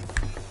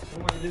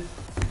 Don't worry,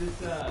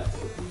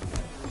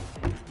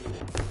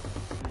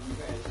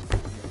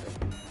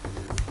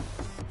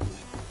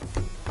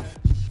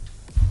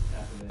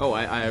 Oh,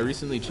 I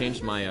recently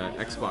changed my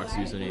Xbox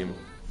username.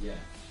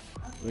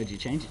 Where'd you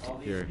change it to?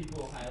 Here,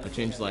 I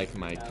changed like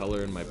my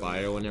color and my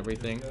bio and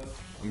everything.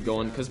 I'm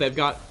going because they've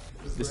got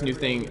this new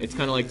thing. It's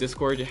kind of like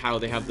Discord, how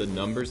they have the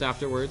numbers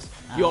afterwards.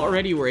 You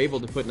already were able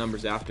to put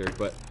numbers after,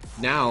 but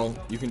now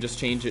you can just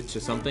change it to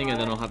something, and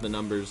then I'll have the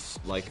numbers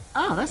like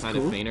that's kind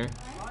cool. of fainter.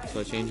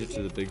 So I changed it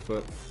to the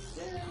Bigfoot.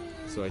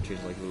 So I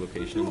changed like the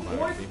location and the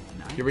bio.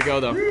 Here we go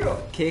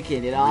though.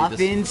 Kicking it off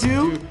this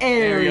into to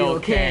aerial aerial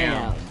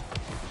cam.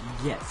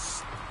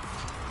 Yes.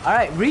 All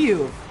right,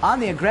 Ryu on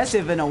the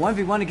aggressive in a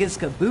 1v1 against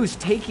Caboose,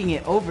 taking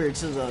it over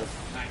to the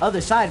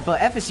other side. But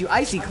FSU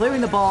Icy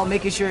clearing the ball,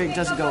 making sure it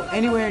doesn't go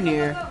anywhere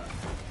near.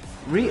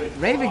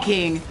 Raven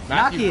King Matthew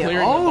knocking it clearing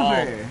the ball.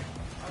 over.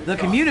 The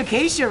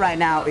communication right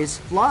now is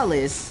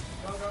flawless.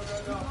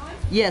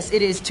 Yes,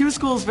 it is 2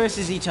 schools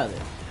versus each other.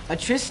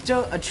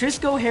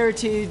 Atrisco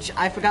Heritage,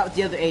 I forgot what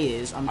the other A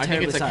is. I'm I think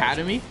terribly it's sorry.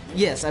 Academy.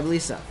 Yes, I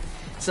believe so.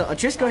 So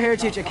Atrisco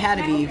Heritage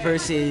Academy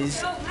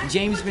versus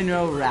James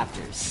Monroe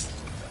Raptors.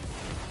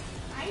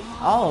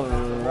 All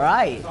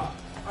right.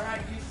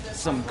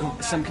 Some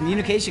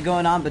communication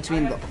going on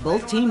between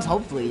both teams.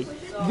 Hopefully,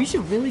 we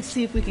should really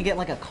see if we can get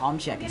like a comm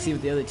check and see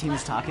what the other team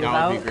is talking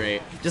about. That would be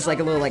great. Just like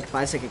a little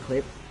 5-second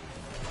clip.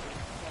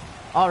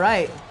 All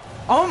right.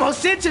 Almost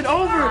sent it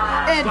over,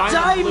 and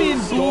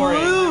Diamond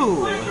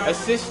Blue.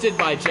 Assisted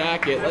by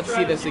Jacket. Let's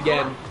see this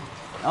again.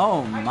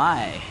 Oh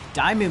my.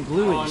 Diamond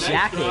Blue and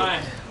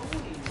Jacket.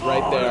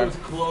 Right there.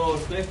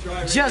 close. Nice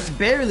drive. Just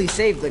barely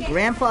saved the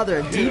grandfather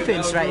of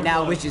defense right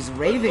now, which is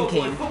Raven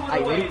King. Are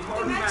you ready?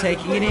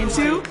 Taking it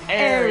into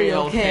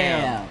aerial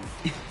cam.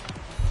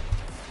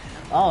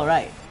 All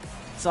right.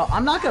 So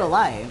I'm not gonna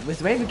lie,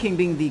 with Raven King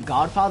being the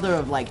godfather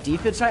of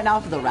defense right now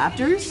for the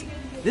Raptors,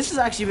 this has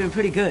actually been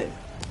pretty good.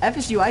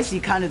 FSU Icy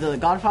kind of the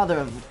godfather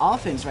of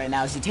offense right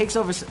now as he takes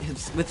over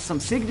with some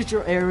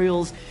signature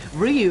aerials.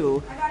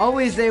 Ryu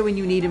always there when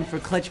you need him for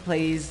clutch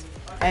plays.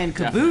 And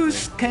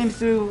Caboose came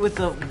through with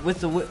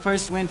the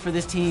first win for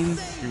this team.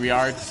 Here we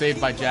are,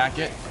 saved by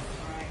Jacket.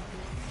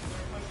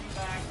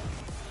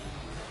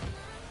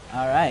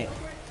 All right,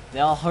 they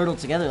all hurdled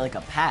together like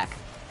a pack.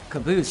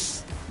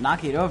 Caboose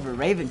knocking it over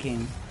Raven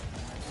King.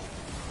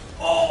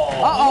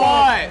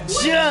 What?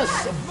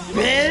 Just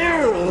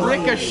barely.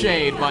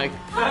 Ricocheted by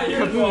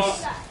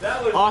Caboose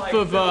off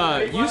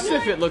of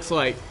Yusuf, it looks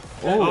like.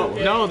 Oh,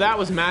 no, that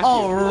was Matthew.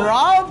 Oh,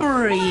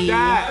 robbery!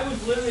 That, I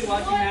was literally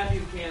watching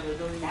Matthew's cam. There's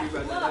nothing you can do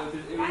about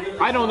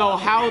that. I don't know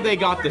how they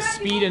got the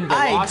speed and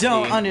velocity. I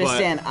don't but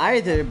understand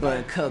either,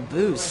 but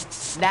Caboose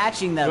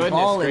snatching that Goodness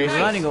ball and gracious.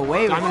 running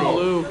away with Diamond it.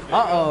 Blue.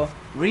 Uh-oh.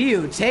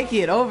 Ryu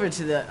taking it over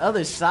to the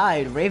other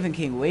side. Raven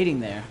King waiting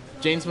there.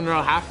 James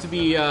Monroe have to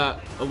be a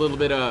little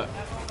bit,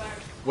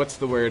 what's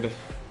the word?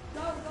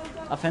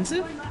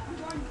 Offensive?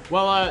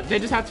 Well, they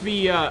just have to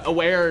be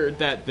aware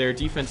that their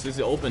defense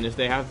is open. If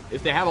they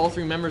have all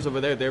 3 members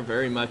over there, they're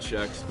very much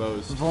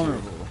exposed.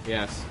 Vulnerable.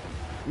 Yes.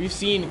 We've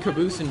seen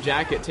Caboose and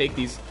Jacket take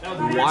these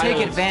wild...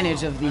 Take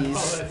advantage of these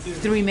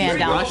 3-man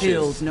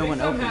downfields, no one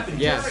open.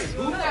 Yes.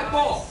 Move that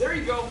ball. There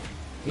you go.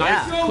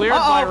 Nice. Yeah. Cleared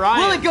by Uh-oh.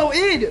 Ryan. Will it go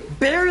in?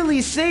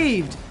 Barely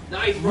saved.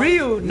 Nice.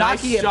 Ryu Nice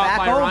knocking it shot back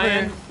by over.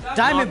 Ryan.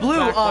 Diamond Knocked Blue,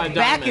 back by a back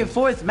Diamond. and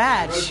forth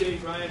match.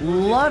 Rotate,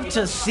 Ryan. Love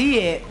to see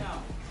it.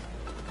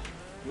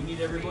 We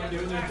need everyone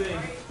doing their thing.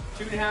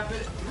 2.5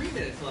 minutes, 3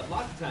 minutes left.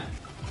 Lots of time.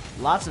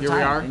 Lots of Here we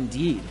time, are.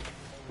 indeed.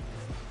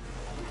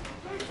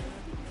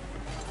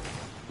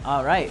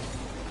 All right.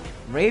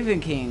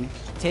 Raven King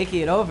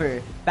taking it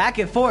over. Back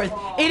and forth.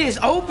 It is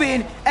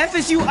open.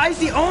 FSU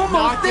Icy almost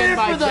Knocked in there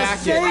by for the Jacket.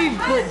 save,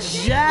 but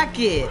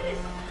Jacket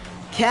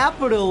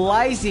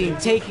capitalizing,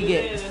 taking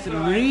it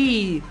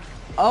 3-0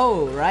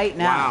 right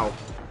now. Wow.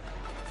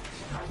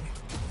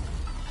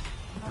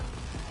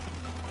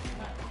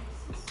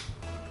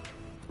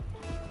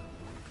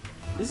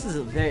 This is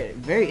a very,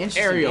 very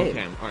interesting Aerial game.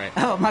 cam. All right.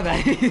 Oh, my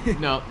bad.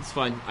 No, it's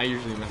fine. I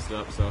usually mess it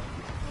up, so.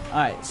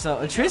 Alright, so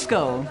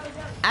Atrisco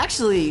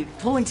actually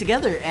pulling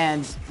together,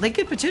 and they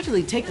could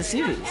potentially take the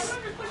series.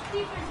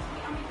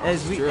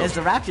 As the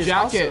Raptors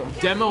Jacket also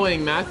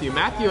demoing Matthew.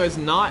 Matthew has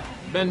not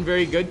been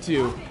very good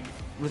to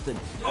with the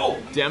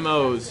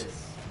demos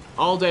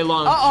all day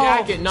long.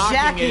 Jacket knocking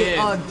Jacket it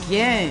in.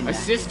 again.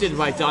 Assisted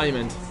by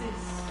Diamond.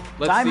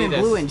 Let's Diamond see this.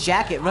 Blue and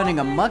Jacket running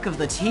amok of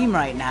the team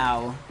right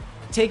now,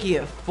 taking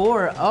it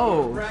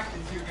 4-0.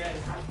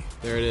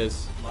 There it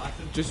is.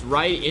 Just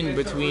right in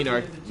between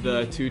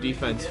the two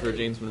defense for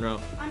James Monroe.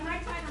 I'm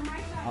right side, I'm right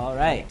side. All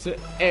right. It's an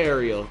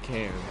aerial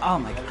cam. Oh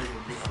my god.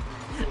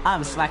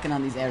 I'm slacking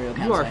on these aerial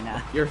cams right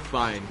now. You're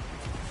fine.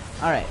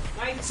 All right.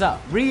 So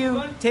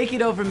Ryu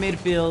taking over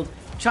midfield,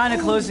 trying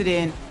to close it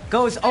in.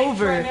 Goes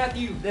over.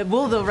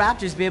 Will the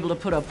Raptors be able to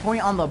put a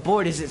point on the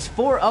board as it's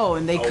 4-0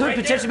 and they could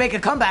potentially make a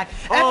comeback?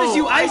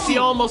 FSU Icy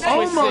almost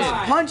twisted.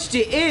 punched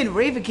it in.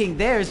 Raven King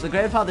there's the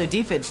grandfather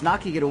defense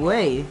knocking it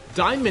away.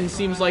 Diamond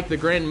seems like the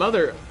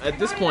grandmother at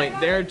this point.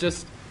 They're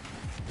just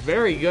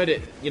very good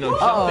at,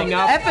 jumping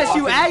up.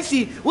 FSU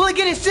Icy, will it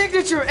get his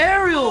signature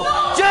aerial?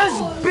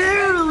 Just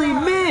barely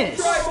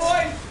missed.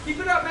 Keep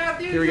it up,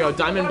 Matthew. Here we go.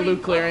 Diamond Blue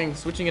clearing,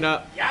 switching it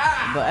up.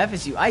 But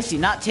FSU Icy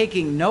not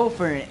taking no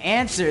for an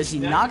answer as he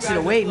knocks it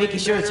away, making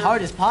sure it's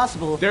hard as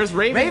possible. There's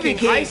Raven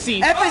King.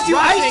 Icy. FSU Rushing.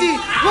 Icy.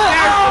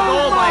 There's the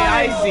goal by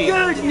Icy.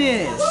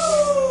 Goodness.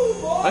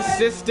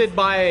 Assisted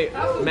by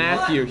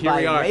Matthew. Here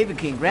we By are. Raven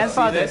King,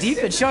 grandfather this?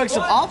 defense showing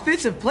some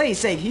offensive play,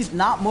 saying he's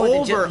not more than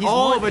Over just.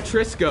 all of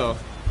Atrisco.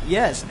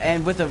 Yes,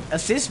 and with an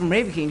assist from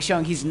Raven King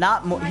showing he's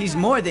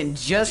more than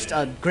just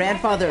a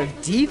grandfather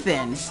of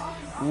defense.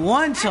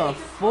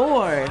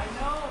 1-4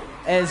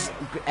 as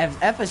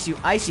FSU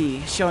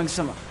Icy showing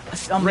some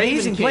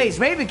amazing plays.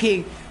 Raven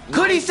King,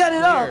 could he Nice set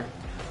it up? clear.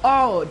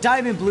 Oh,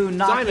 Diamond Blue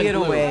knocking Diamond it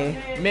Blue.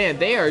 away. Man,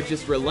 they are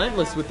just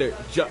relentless with their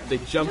jump. They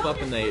jump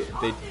up and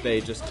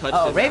they just touch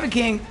Oh, it. Raven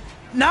King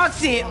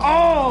knocks it.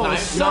 Oh,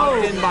 Nice, so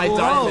knocked in by close.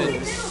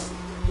 Diamond.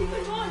 Keep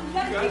it going, you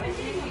gotta keep it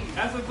digging.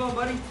 Have some fun,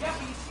 buddy. Yeah,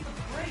 but you see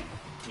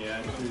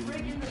the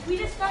break. Yeah. We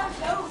just got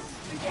those.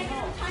 We're taking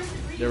the time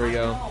to read. There we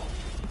go. All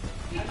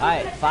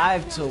right,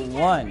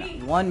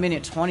 5-1. 1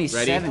 minute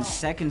 27 Ready?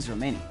 seconds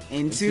remaining.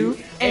 Into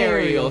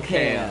aerial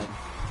cam.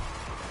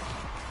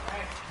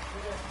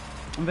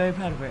 I'm very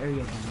proud of our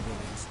aerial cam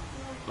abilities.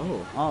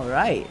 Oh, All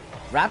right,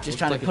 Raptors looks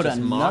trying like to it put just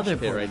another mosh pit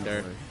point right on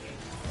there. the board.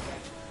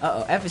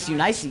 Uh-oh,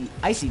 FSU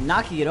Icy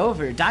knocking it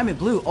over. Diamond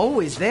Blue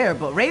always there,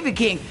 but Raven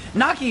King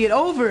knocking it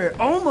over.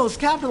 Almost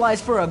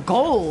capitalized for a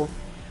goal.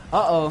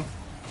 Uh-oh.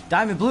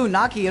 Diamond Blue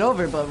knocking it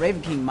over, but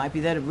Raven King might be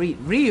there to read.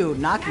 Ryu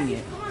knocking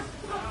it.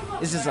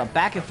 This is a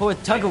back and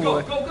forth tug of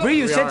war.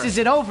 Ryu senses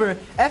it over.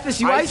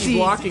 FSU Icy Icy.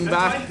 blocking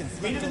back.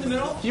 Meet him in the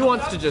middle. He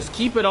wants to just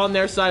keep it on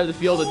their side of the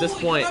field at this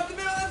point. Up the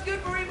middle. That's good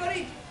for you,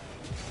 buddy.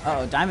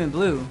 Uh-oh, Diamond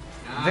Blue.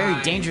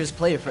 Very dangerous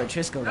player for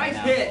Atrisco right Nice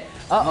now. hit.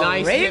 Uh-oh,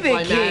 Nice hit Raven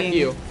by King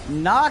Matthew.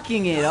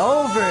 knocking it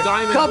over.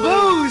 Diamond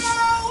Caboose!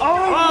 Oh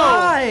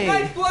my!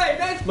 Nice play.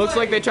 Nice play. Looks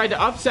like they tried to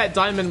upset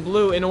Diamond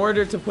Blue in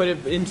order to put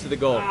it into the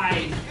goal.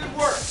 Nice. Good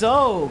work.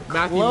 So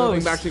Matthew close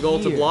moving back to goal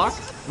to here. block.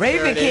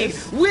 Raven There it King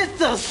is. with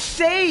the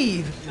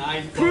save,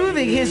 Nice.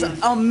 proving his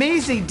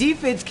amazing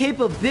defense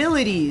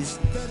capabilities.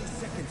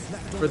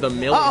 For the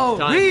millionth Uh-oh,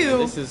 time. Ryu.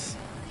 This is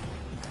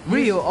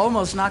Ryu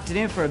almost knocked it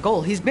in for a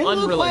goal. He's been a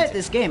little Unrelenting. quiet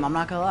this game, I'm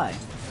not gonna lie.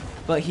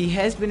 But he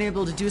has been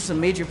able to do some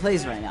major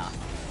plays right now.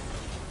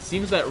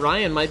 seems that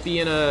Ryan might be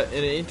in an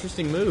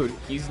interesting mood.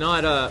 He's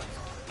not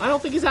I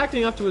don't think he's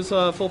acting up to his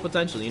full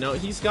potential.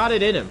 He's got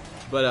it in him,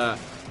 but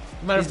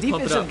he might His have to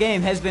pump it defensive up.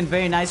 game has been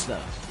very nice though.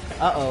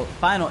 Uh-oh,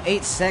 final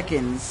 8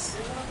 seconds.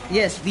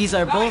 Yes, these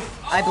are both,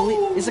 I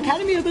believe, is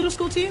Academy a middle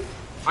school team?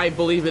 I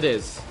believe it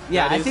is.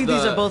 Yeah, That I is think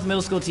these are both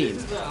middle school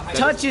teams.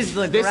 Touches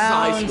the This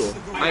ground. is high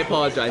school. I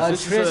apologize.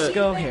 This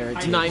Atrisco is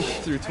Heritage.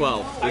 9th through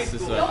 12. This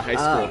is high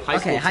school.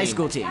 Okay, high team.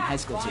 school team. High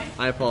school team.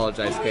 I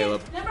apologize,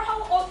 Caleb. Remember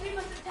how all three of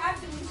us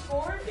attacked and we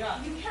scored?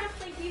 Yeah. You can't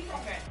play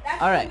defense.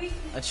 That's All what right,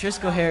 we-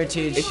 Atrisco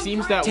Heritage It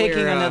seems that taking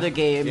we're another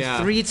game, yeah.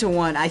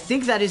 3-1. I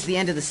think that is the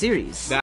end of the series.